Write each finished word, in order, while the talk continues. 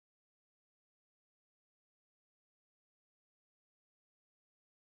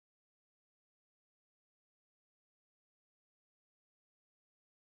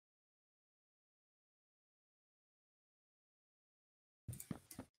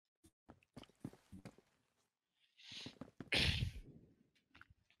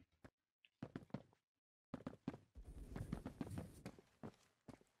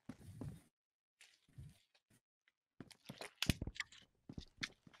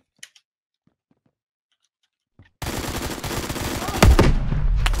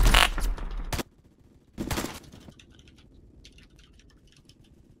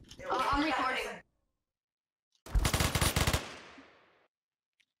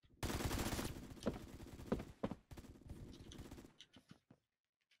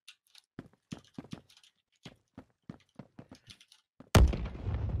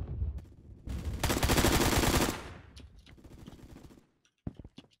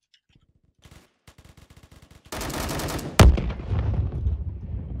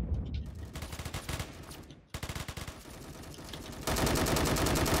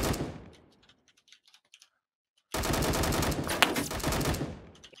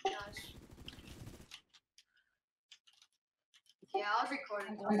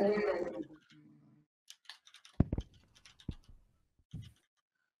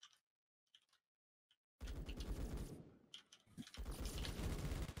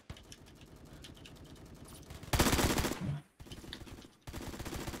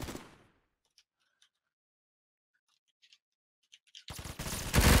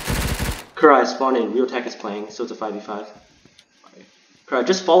Kurai, spawn in. Real Tech is playing, so it's a 5v5. Kurai,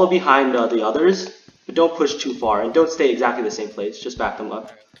 just follow behind the others, but don't push too far, and don't stay exactly the same place. Just back them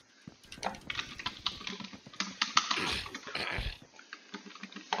up.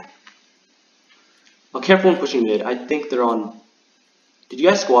 Oh, careful when pushing mid. I think they're on... Did you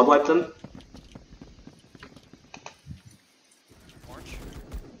guys squad wipe them? Orange?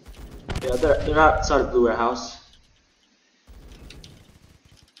 Yeah, they're outside of Blue Warehouse.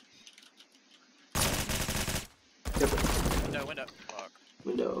 Window. Fuck.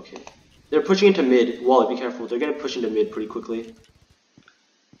 Window, okay. They're pushing into mid. Wally, be careful. They're gonna push into mid pretty quickly.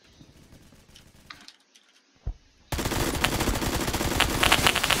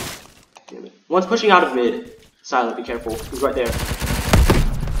 Damn it. One's pushing out of mid. Silent, be careful. He's right there.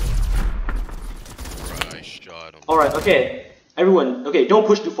 Right, shot him. Alright, okay. Everyone, okay, don't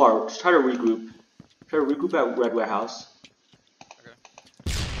push too far. Just try to regroup. Try to regroup at Red Warehouse. Okay.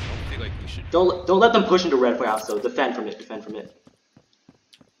 I feel like we should. Don't let them push into Red Warehouse though. Defend from it. Defend from it.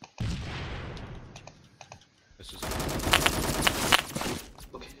 This is.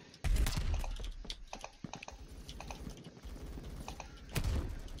 Okay.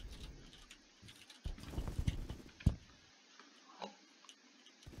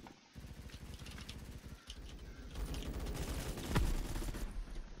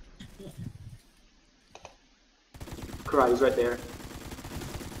 Kurai, he's right there.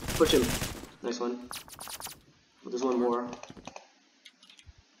 Push him. Nice one. Oh, there's one more.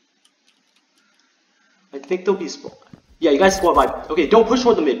 I think they'll be yeah, you guys squad vibe. Okay, don't push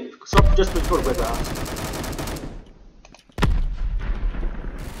toward the mid. Just push toward Red Warehouse.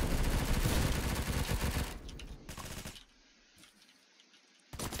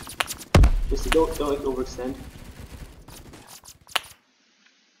 Just don't like overextend.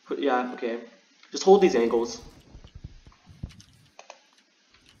 Yeah, okay. Just hold these angles.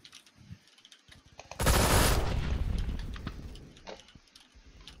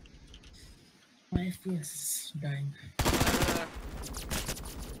 My FPS is dying.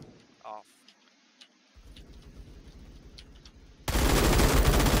 Off.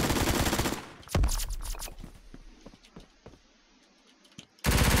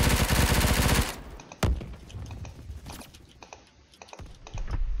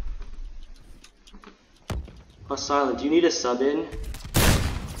 Oh, Silent, do you need a sub in?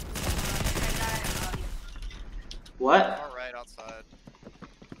 What? Far right outside.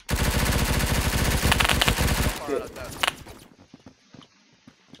 Far right outside.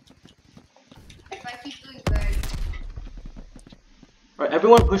 Alright,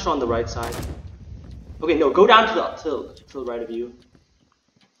 everyone push on the right side. Okay, no, go down to the right of you.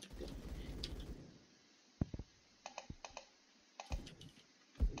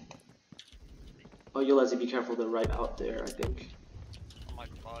 Oh, Yolezi, be careful, they're right out there, I think. On my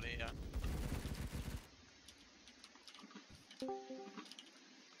body, yeah.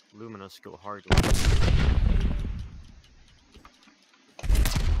 Luminous go hard.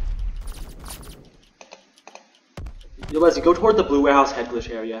 Yolezi, go toward the Blue Warehouse head glitch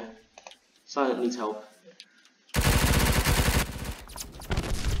area. Silent needs help.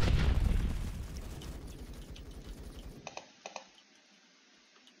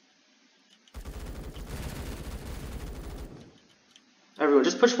 Everyone,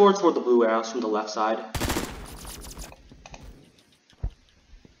 just push forward toward the Blue Warehouse from the left side.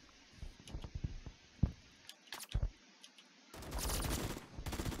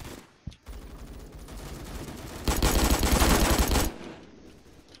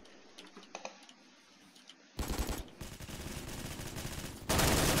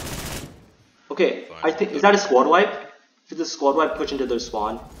 Okay, I think, is that a squad wipe? If it's a squad wipe, push into their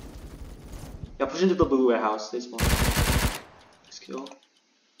spawn. Yeah, push into the Blue Warehouse, they spawn. Nice kill.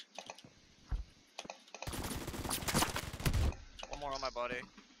 One more on my body.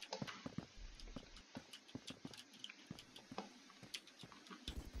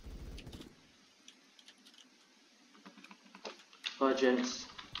 Janice.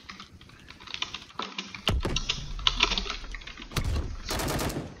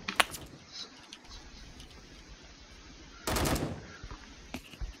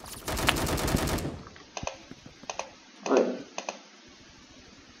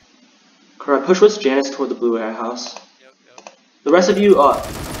 Correct. Push with Janice toward the Blue Warehouse. Yep. The rest of you, Did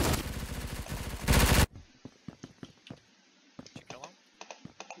you kill him?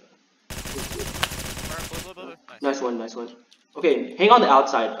 Okay, hang on the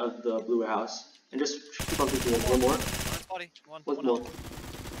outside of the blue warehouse and just keep on pushing in. One more. One more.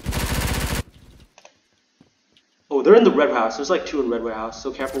 Oh, they're in the red warehouse. There's like 2 in red warehouse,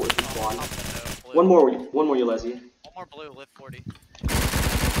 so careful with the spawn. One more, Ulezi. One more blue, lift 40.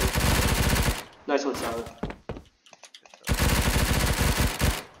 Nice one, Salad.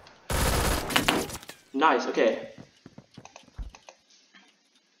 Nice, okay.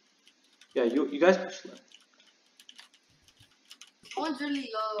 Yeah, you guys push left. One's really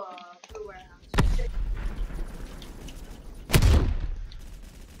low, blue warehouse.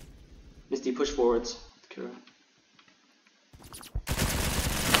 Misty, push forwards. Kira.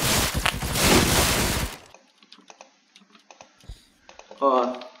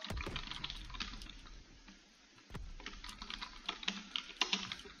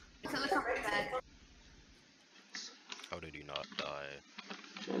 How did he not die?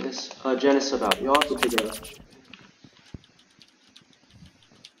 Janice about. Y'all have to take it up.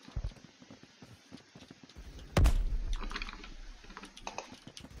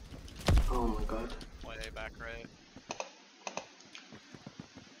 Oh my god. Way back right.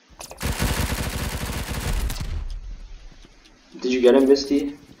 Did you get him,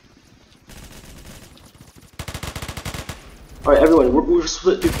 Misty? Alright, everyone, we're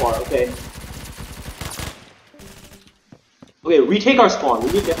split too far, okay? Okay, retake our spawn. We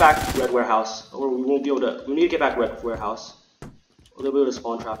need to get back to red warehouse, or we won't be able to. We need to get back to red warehouse, or they'll be able to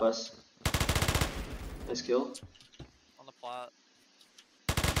spawn trap us. Nice kill. On the plot.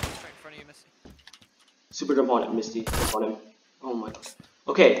 Right in front of you, Misty. Super jump on it, Misty. Jump on him. Oh my god.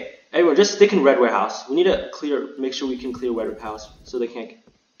 Okay, everyone, just stick in red warehouse. We need to make sure we can clear red warehouse so they can't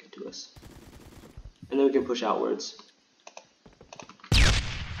get to us. And then we can push outwards.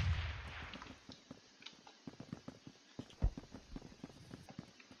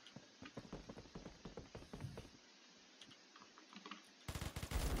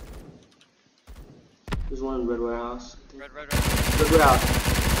 There's one in red warehouse. Red. Red warehouse.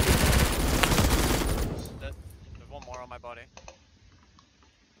 There's one more on my body.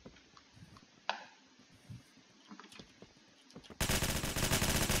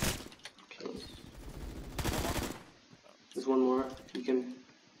 Okay. There's one more. You can.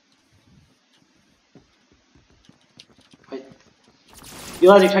 Wait.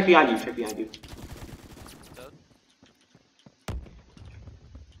 Eliza, check behind you. Check behind you. Dead.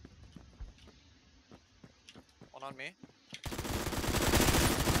 One on me.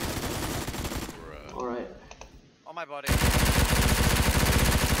 Alright. On my body.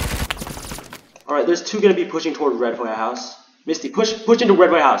 Alright, there's 2 gonna be pushing toward red warehouse. Misty, push into red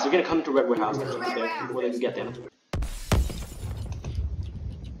warehouse. They're gonna come into red warehouse before they can get them.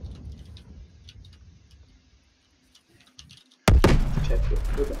 Check it.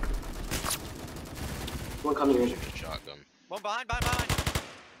 Go back. One coming in. Shotgun. One behind. Yeah,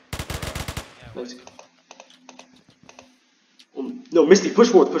 Let's go. No, Misty, push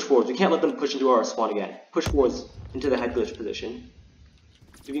forwards. We can't let them push into our spawn again. Push forwards into the head glitch position.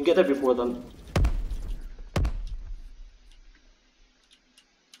 If you can get there before them.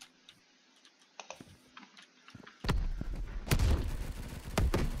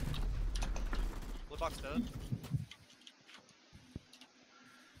 blue box dead.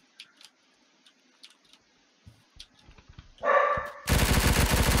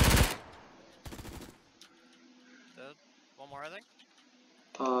 Dead. One more, I think.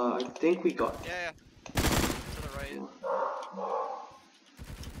 I think we got. Yeah. To the right.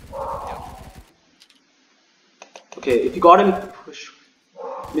 Okay, if you got him, push.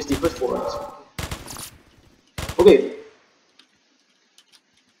 Misty, push forwards. Okay.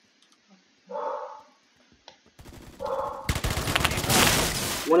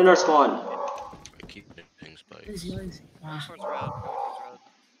 One in our spawn. I keep hitting spikes. Easy. Towards red.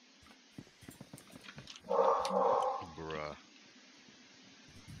 Bruh.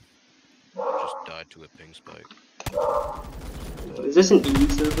 I just died to a ping spike. Is this an EU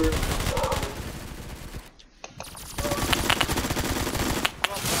server?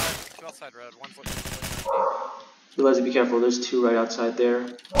 Two outside red. One's looking. Eliza, be careful. There's 2 right outside there.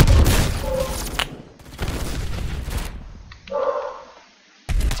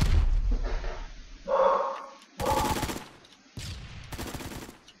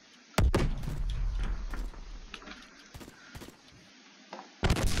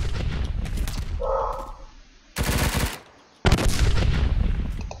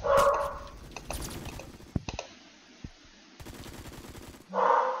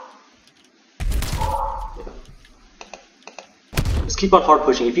 Just keep on hard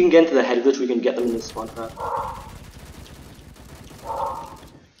pushing. If you can get into the head glitch, we can get them in the spawn trap.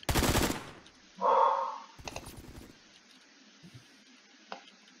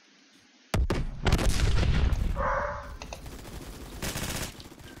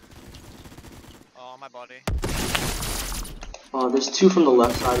 my body. Oh, there's two from the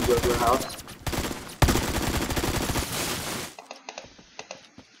left side of your house.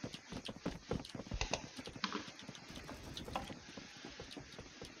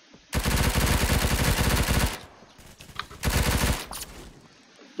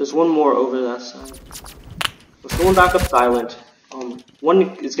 There's one more over that side. Let's go back up silent.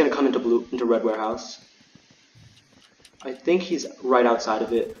 One is gonna come into red warehouse. I think he's right outside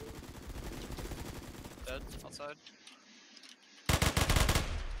of it. Dead outside.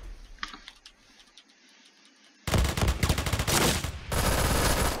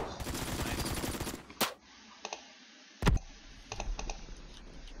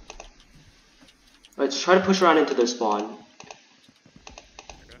 Let's try to push around into their spawn.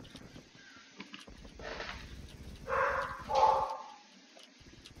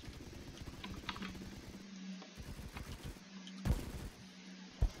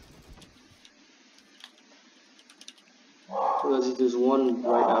 There's one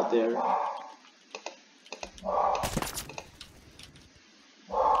right out there.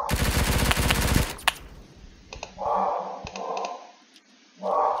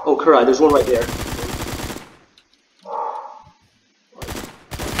 Oh, Kurai, there's one right there.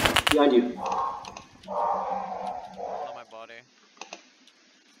 Behind you. On my body.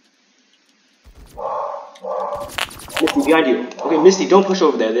 Misty, behind you. Okay, Misty, don't push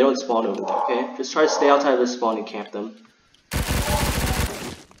over there. They don't spawn over there, okay? Just try to stay outside of the spawn and camp them.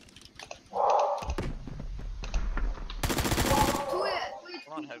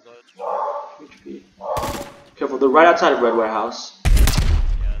 Come on, head glitch. Careful, they're right outside of red warehouse. Yeah,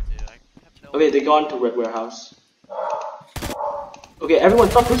 dude. I have no Okay, they gone to red warehouse. Okay, everyone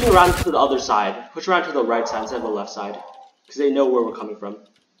stop pushing around to the other side. Push around to the right side instead of the left side. Because they know where we're coming from.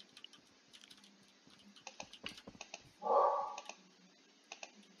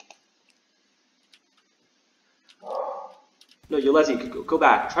 No, Yolezi, go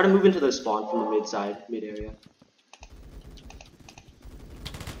back. Try to move into the spawn from the mid area.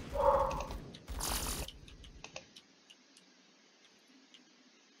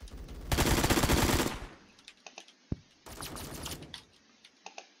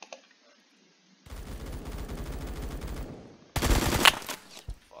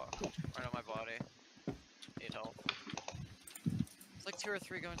 fuck. Right on my body. 8 health. It's like 2 or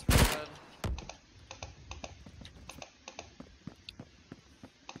 3 going to the red.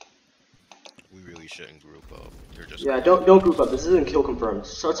 We really shouldn't group up. They're just Yeah, don't group up. This isn't kill confirmed.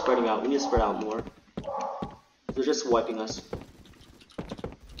 Start spreading out. We need to spread out more. They're just wiping us. Oh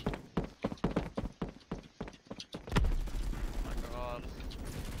my god.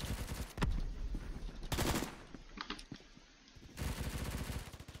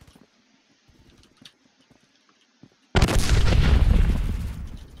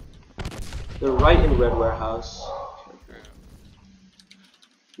 They're right in red warehouse.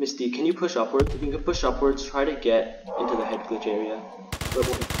 Misty, can you push upwards? If you can push upwards, try to get into the head glitch area.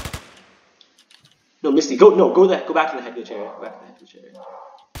 No, Misty, go back to the head glitch area. Go back to the head glitch area.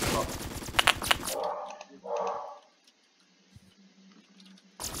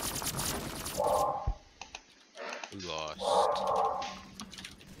 we lost.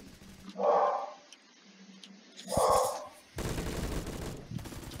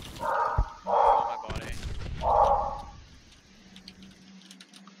 On my body.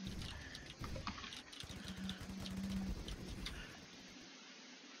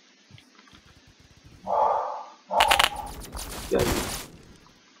 Yeah.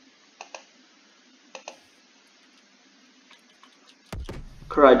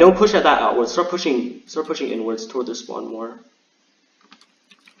 Kurai, don't push at that outwards. Start pushing inwards toward the spawn more.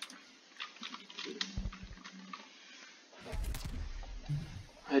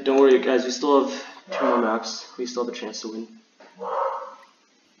 Alright, don't worry guys, we still have 2 more maps. We still have a chance to win.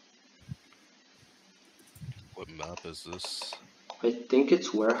 What map is this? I think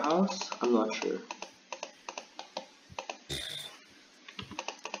it's warehouse? I'm not sure.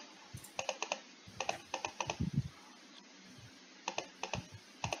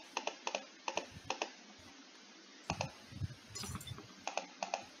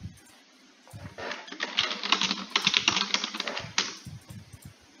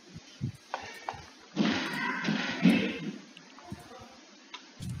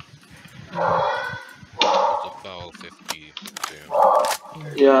 It's a foul 50.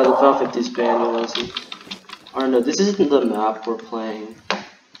 Damn. Yeah, the Val 50's banned, you'll see. Or no, this isn't the map we're playing.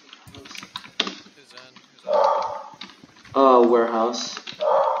 Who's in? Who's out? Warehouse.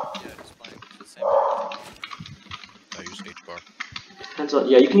 Yeah, he's playing the same map. I use H bar. Depends on,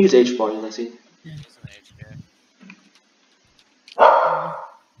 yeah, you can use H bar, Ulysses. He's in the HK.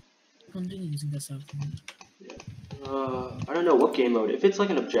 Go continue using the south mode. I don't know what game mode. If it's like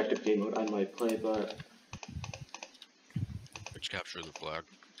an objective game mode, I might play, but Let's capture the flag.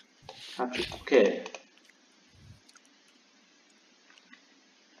 okay.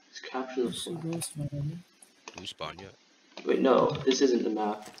 Let's capture the Let's see flag. ghost already. Do we spawn yet? Wait, no, this isn't the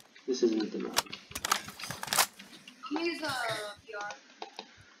map. This isn't the map. I'm gonna use PR.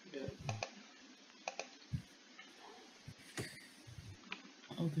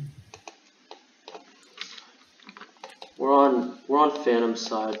 Okay. We're on Phantom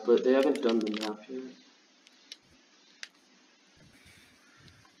side, but they haven't done the map yet.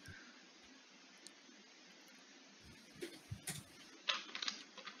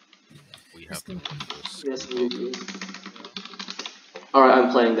 We have to win this. Yes, we do. Alright,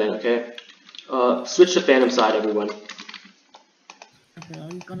 I'm playing then, okay? Switch to Phantom side, everyone. Okay,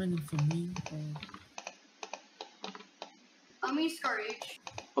 are you coming in for me or? I'm gonna use Scar H.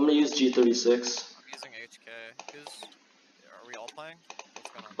 I'm gonna use G36. I'm using HK. Are we all playing?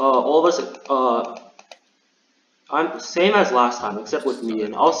 What's going on? All of us, I'm same as last time, except with me,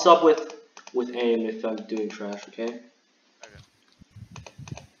 and I'll sub with aim if I'm doing trash, okay?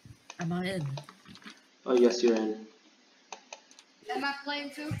 Am I in? Oh yes, you're in. Am I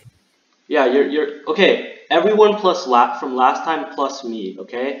playing too? Yeah, you're okay. Everyone plus from last time plus me,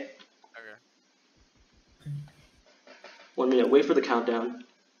 okay? Okay. 1 minute. Wait for the countdown.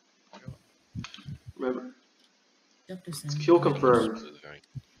 Remember, it's kill confirmed. Moving.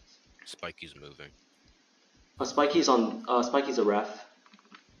 Spikey's moving. Spikey's on. Spikey's a ref.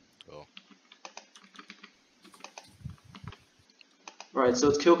 Oh. Alright, so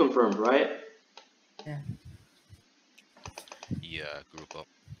it's kill confirmed, right? Yeah. Yeah, group up.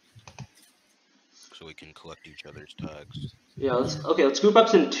 So we can collect each other's tags. Yeah. Let's group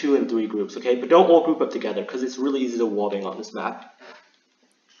up in 2 and 3 groups, okay? But don't all group up together because it's really easy to wallbang on this map.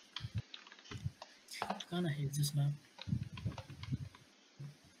 I kinda hate this map.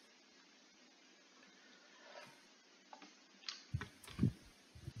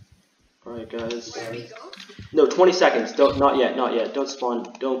 Alright, guys. Where we go? No, 20 seconds. Not yet. Don't spawn.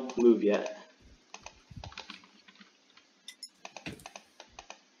 Don't move yet.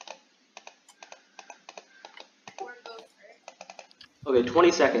 Where it goes, right? Okay,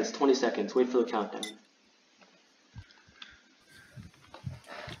 20 seconds. 20 seconds. Wait for the countdown.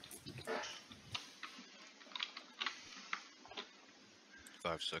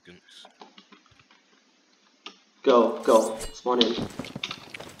 Five seconds. Go. Spawn in.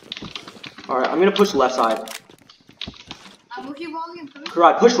 Alright, I'm gonna push left side. I'm looking wrong and push.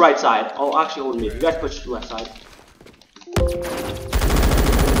 Correct, push right side. I'll actually hold me. You guys push left side.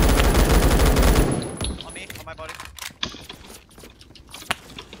 On me, on my body.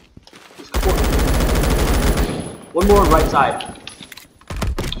 One more on right side.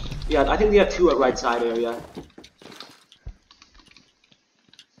 Yeah, I think they have 2 at right side area.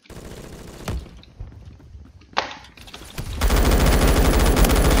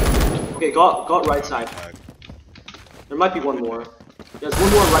 Okay, got right side. There might be one more. There's one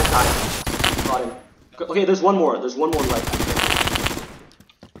more on right side. Got him. Okay, there's one more. There's one more on right side.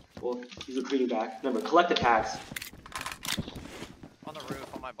 Well, he's retreating back. Remember, collect the tags. On the roof,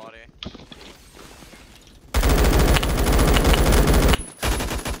 on my body.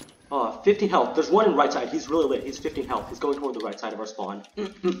 Oh, 15 health. There's one in right side. He's really lit. He's 15 health. He's going toward the right side of our spawn.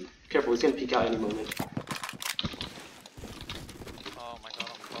 Careful, he's gonna peek out any moment. Oh my god,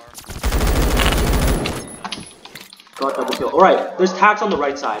 I'm far. Got double kill. Alright, there's tags on the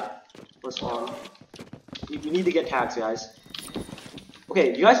right side. Let's spawn. We need to get tags, guys.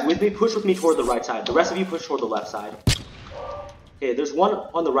 Okay, you guys with me? Push with me toward the right side. The rest of you push toward the left side. Okay, there's one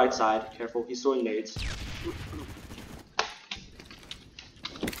on the right side. Careful, he's throwing nades.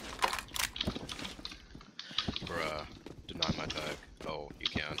 Bruh, deny my tag. Oh, you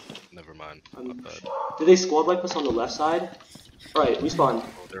can. Never mind. My bad. Did they squad wipe us on the left side? Alright, respawn.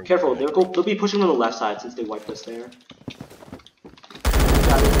 they're Careful, winning. they'll be pushing on the left side since they wiped us there.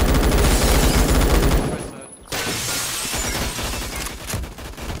 Got it. Right side.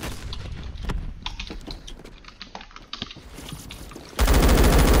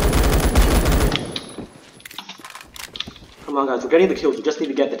 Come on, guys, we're getting the kills. We just need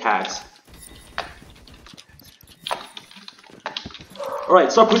to get the tags. Alright,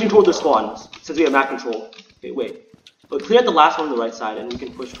 start pushing toward the spawn since we have map control. Okay, wait. But clear out the last one on the right side and we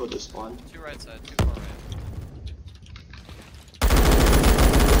can push toward the spawn. 2 right side, 2 far right.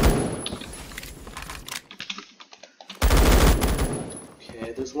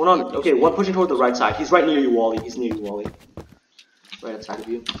 Okay, there's one on. Okay, one pushing toward the right side. He's right near you, Wally. He's near you, Wally. Right outside of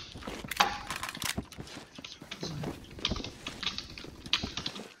you.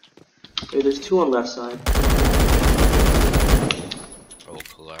 Wait, there's two on left side. Oh,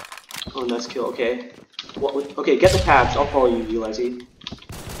 collect. Oh, nice kill. Okay. Okay, get the tabs. I'll follow you, Ulysses.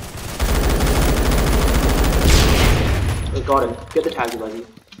 Oh, got him. Get the tabs, Ulysses.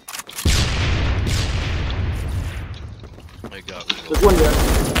 I got There's one there.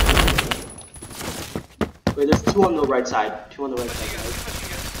 Wait, there's two on the right side. Two on the right side,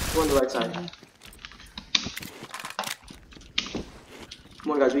 guys. Two on the right side.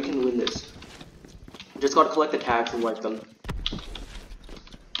 Come on, guys, we can win this. We just gotta collect the tags and wipe them.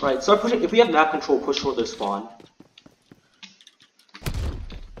 Alright, start pushing. If we have map control, push toward their spawn.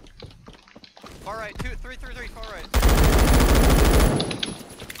 Far right, 2, 3, 3, 3, far right.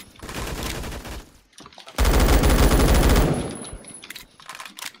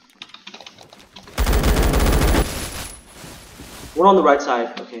 One on the right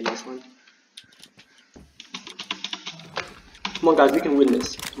side. Okay, nice one. Come on, guys, we can win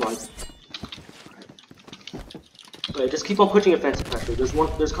this. Come on. Alright, just keep on pushing offensive pressure. There's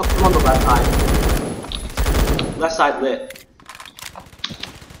a couple on the left side. Left side lit.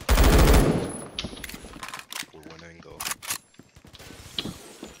 We're winning though.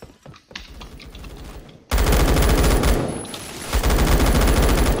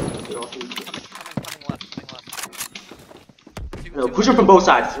 Coming left. No, push them from both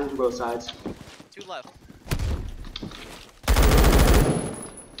sides. Push them from both sides. 2 left.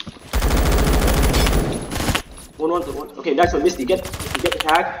 One. Okay, next one, Misty. Get the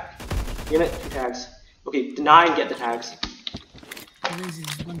tag. Get it. 2 tags. Okay, deny and get the tags. This is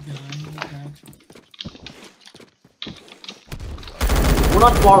one behind the tags. One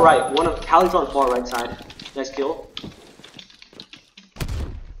on far right. One of Callie's on far right side. Nice kill.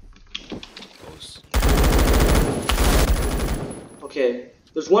 Close. Okay,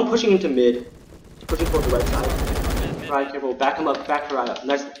 there's one pushing into mid. Pushing toward the right side. Right, careful. Back him up. Back to right up.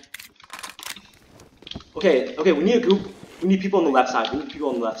 Nice. Okay, we need a group. We need people on the left side. You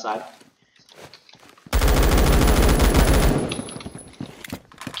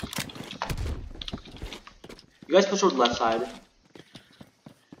guys push toward the left side.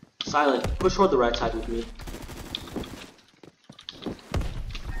 Silent. Push toward the right side with me.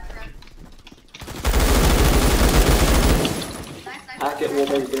 Hack it,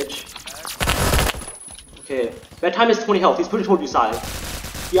 wallbang, bitch. Okay. Bedtime is 20 health. He's pushing toward you, Silent.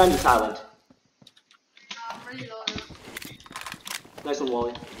 Behind you, Silent. I'm really low. Nice one,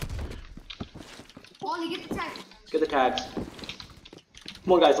 Wally. Wally, get the tag. Get the tags.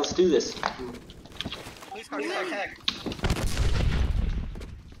 Come on, guys, let's do this. Police car, tag.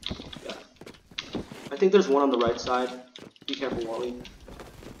 Yeah. I think there's one on the right side. Be careful, Wally.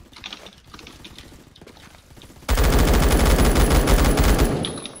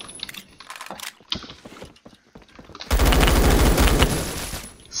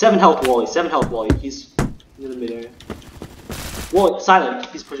 Seven health, Wally. He's in the mid area. Wally, Silent.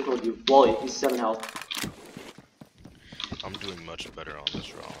 He's pushing toward you. Wally, he's 7 health. I'm doing much better on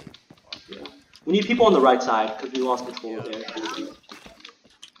this round. Yeah. We need people on the right side because we lost control there.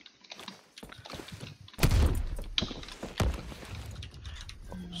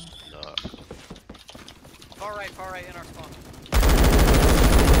 Far right in our spawn.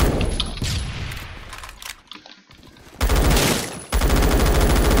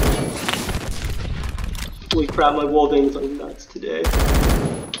 Holy crap, my wall bangs are nuts today.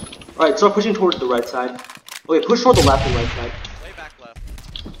 Alright, start pushing towards the right side. Okay, push toward the left and right side. Way back left.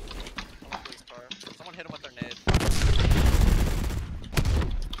 On the police car. Someone hit him with their nade.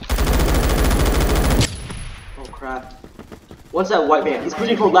 Oh crap. One's that white man. He's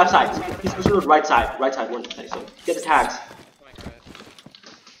pushing toward left side. He's pushing toward right side. Right side. One. Nice. So get the tags. Coming right.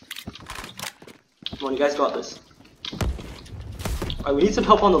 Come on, you guys got this. Alright, we need some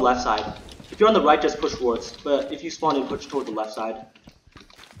help on the left side. If you're on the right, just push towards. But if you spawn in, push toward the left side.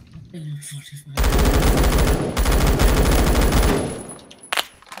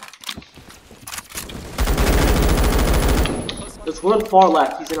 There's one far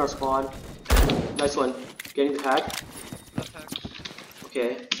left. He's in our spawn. Nice one. Getting the tag. Left tag.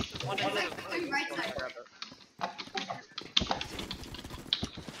 Okay. One Right side. grab it.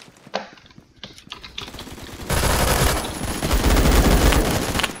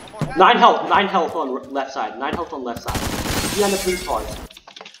 One more. 9 health. 9 health on left side. 9 health on left side. Be on the police cars.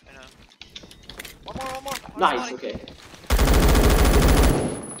 I know. One more. Nice. Okay.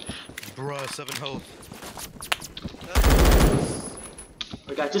 Bruh, 7 health.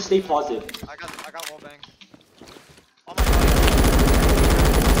 Okay, guys, just stay positive. I got wall bang. Oh my god.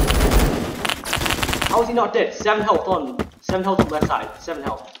 How is he not dead? 7 health on left side. 7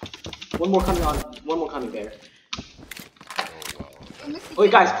 health. One more coming there. Oh wow. Okay,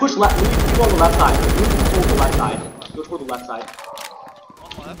 guys, push left. We need to go on the left side. We need to go toward the left side. Go toward the left side.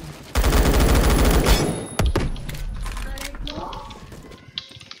 One left.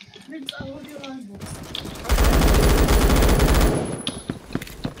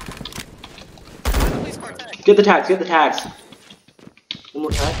 Find the police car tag. Get the tags. Get the tags. One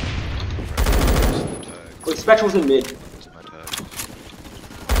more tag. Wait, Spectral's in mid.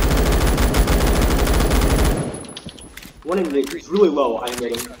 One in mid. He's really low. I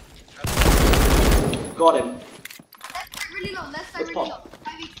hit him. Got him. Left side really low. Left side Let's really pop. low.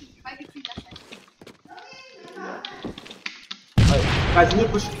 5HP left side. Alright, guys, we need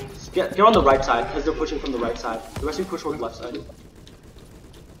to push. Get on the right side because they're pushing from the right side. The rest of you push toward the left side.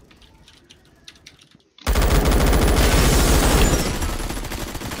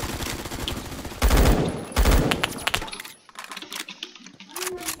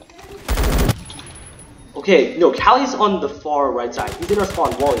 Okay, no, Callie's on the far right side. He's in our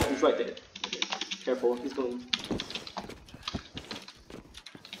spawn. Wally, he's right there. Careful, he's going.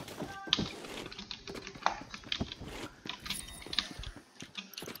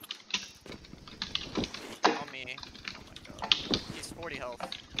 On me. Oh my god. He's 40 health.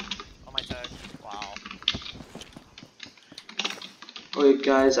 On my tag. Wow. Okay,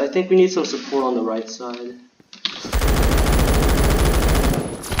 guys, I think we need some support on the right side.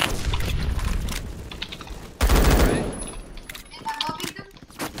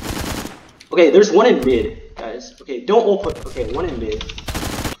 Okay, there's one in mid, guys. Okay, don't all put. Okay, one in mid.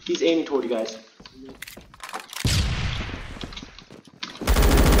 He's aiming toward you guys.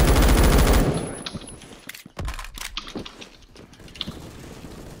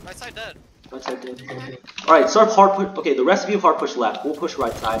 Right side dead. Right side dead. Alright, start hard push. Okay, the rest of you hard push left. We'll push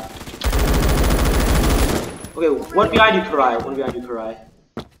right side. Okay, one behind you, Karai. One behind you, Karai.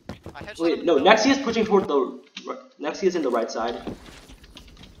 I headshot Wait, him. no, Nexi is pushing toward the. Nexi is in the right side.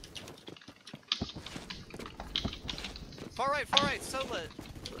 Far right, so lit.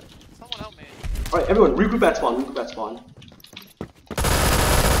 Someone help me. Alright, everyone, regroup at spawn. Regroup at spawn.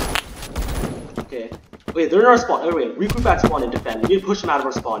 Okay. Wait, they're in our spawn. Anyway, regroup at spawn and defend. We need to push them out of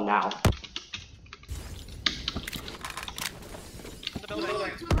our spawn now. In the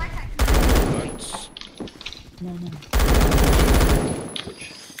building. To the right side. No.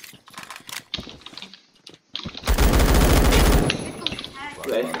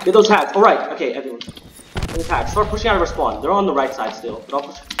 Okay, get those tags. Alright, okay, everyone. Get the tags. Start pushing out of our spawn. They're on the right side still, but I'll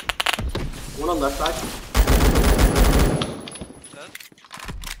push. One on the left side. Dead.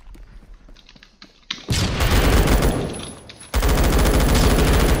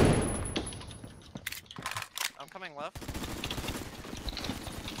 I'm coming left.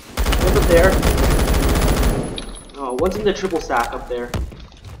 One's up there. Oh, one's in the triple stack up there.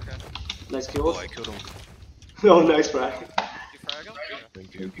 Okay. Nice Oh, kills. I killed him. Oh, nice frag. You frag him? Yeah.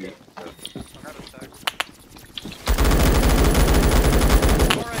 Thank you. I'll grab his tag.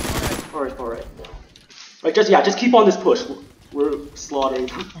 Alright. Alright. Right, just keep on this push. We're slaughtering.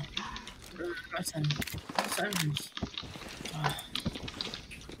 Right side. Sirens.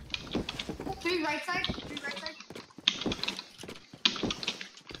 Three right side.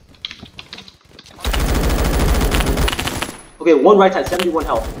 Okay, one right side, 71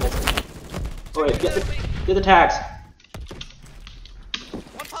 health. Alright, get the tags.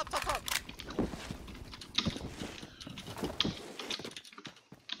 One top.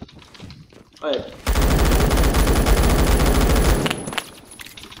 Alright.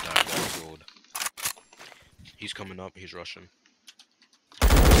 Gold. He's coming up. He's rushing.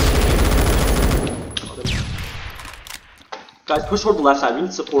 Guys, push toward the left side. We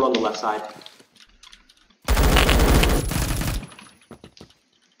need support on the left side.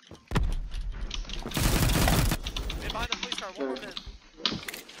 Behind the police car, one more mid.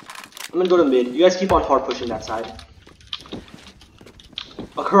 I'm gonna go to mid. You guys keep on hard pushing that side.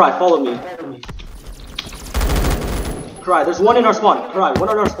 Oh, Karai, follow me. Karai, there's one in our spawn. Karai, one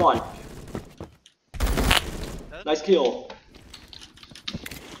in our spawn. Dead? Nice kill.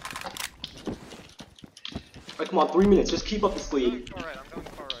 Alright, come on, 3 minutes. Just keep up this lead. Far right, I'm going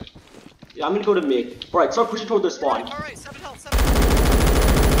far right. Yeah, I'm gonna go to mid. Alright, start pushing toward their spawn. Far right, 7 health.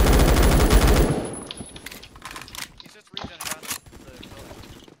 He's just regenning around the building.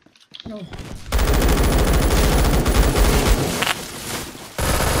 No.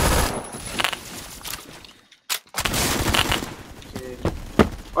 Okay.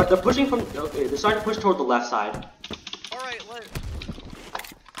 Alright, they're pushing from. Okay, they're starting to push toward the left side. Alright, lit.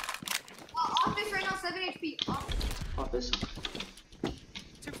 Office right now, 7 HP. Office.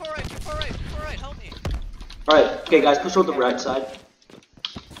 Too far right, help me. Alright, okay, guys, push toward the right side.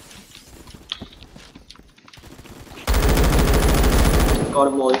 Got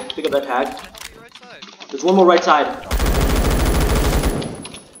him, Molly. Pick up that tag. Help me right side. Come on. There's one more right side.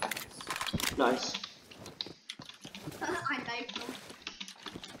 Nice. I knifed him.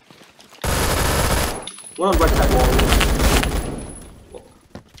 One on right side wall.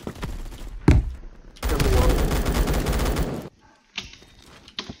 Careful, Wally.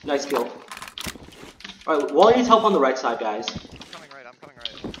 Nice kill. Alright, Wally needs help on the right side, guys. I'm coming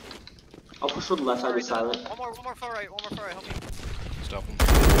right. I'll push for the left side with silent. One more far right, help me. Stop him.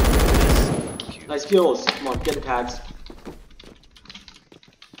 Nice kills. Come on, get the tags.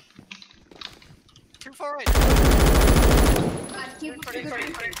 Too far right. Keep pushing.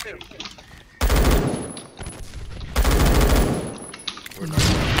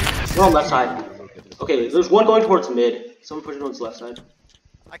 We're on left side. Okay, there's one going towards mid. Someone pushing towards left side.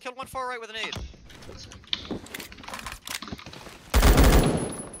 I killed one far right with an aid.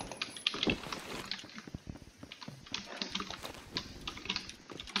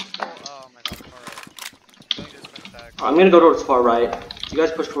 Oh my god, far right. Going to sprint attack. I'm gonna go towards far right. You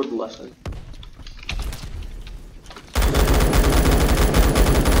guys push toward the left side.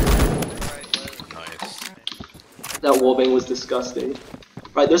 Nice. That wallbang was disgusting.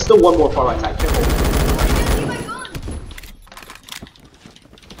 Right, there's still one more far right side. Careful. Keep my gun.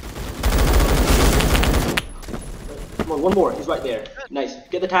 Come on, one more. He's right there. Nice.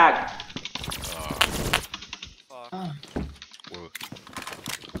 Get the tag. Fuck. Ah,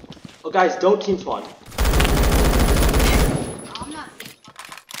 Oh, guys, don't team spawn. I'm not.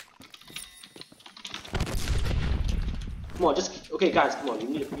 Come on, just okay, guys. Come on, you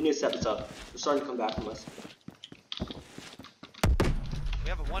need to set this up. They're starting to come back from us. We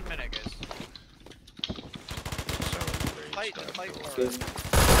have a 1 minute, guys. Fight far Okay. right.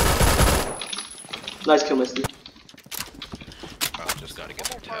 Nice kill, Misty. Just gotta get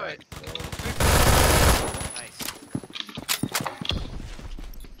the One more far tag. Nice.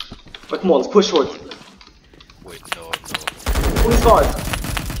 But come on, let's push towards. Wait, no. Police cars.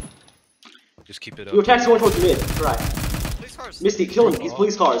 Just keep it up. Your attack's going towards mid. Right. Police cars. Misty, kill him. He's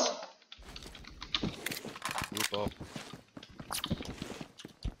police cars. Group up.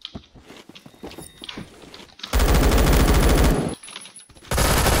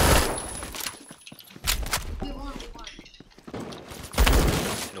 We won.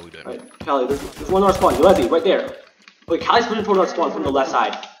 No, we don't. Right, Callie, there's one on our spawn. Levy, right there. Wait, Callie's pushing toward our spawn from the left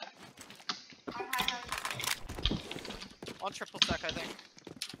side. On triple stack, I think.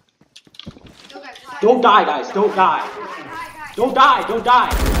 Don't die, guys. Don't die. Don't die. Don't die.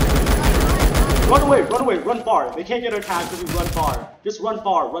 Run away. Run away. Run far. They can't get our tag because we run far. Just run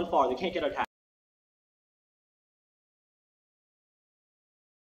far. Run far. They can't get our tag.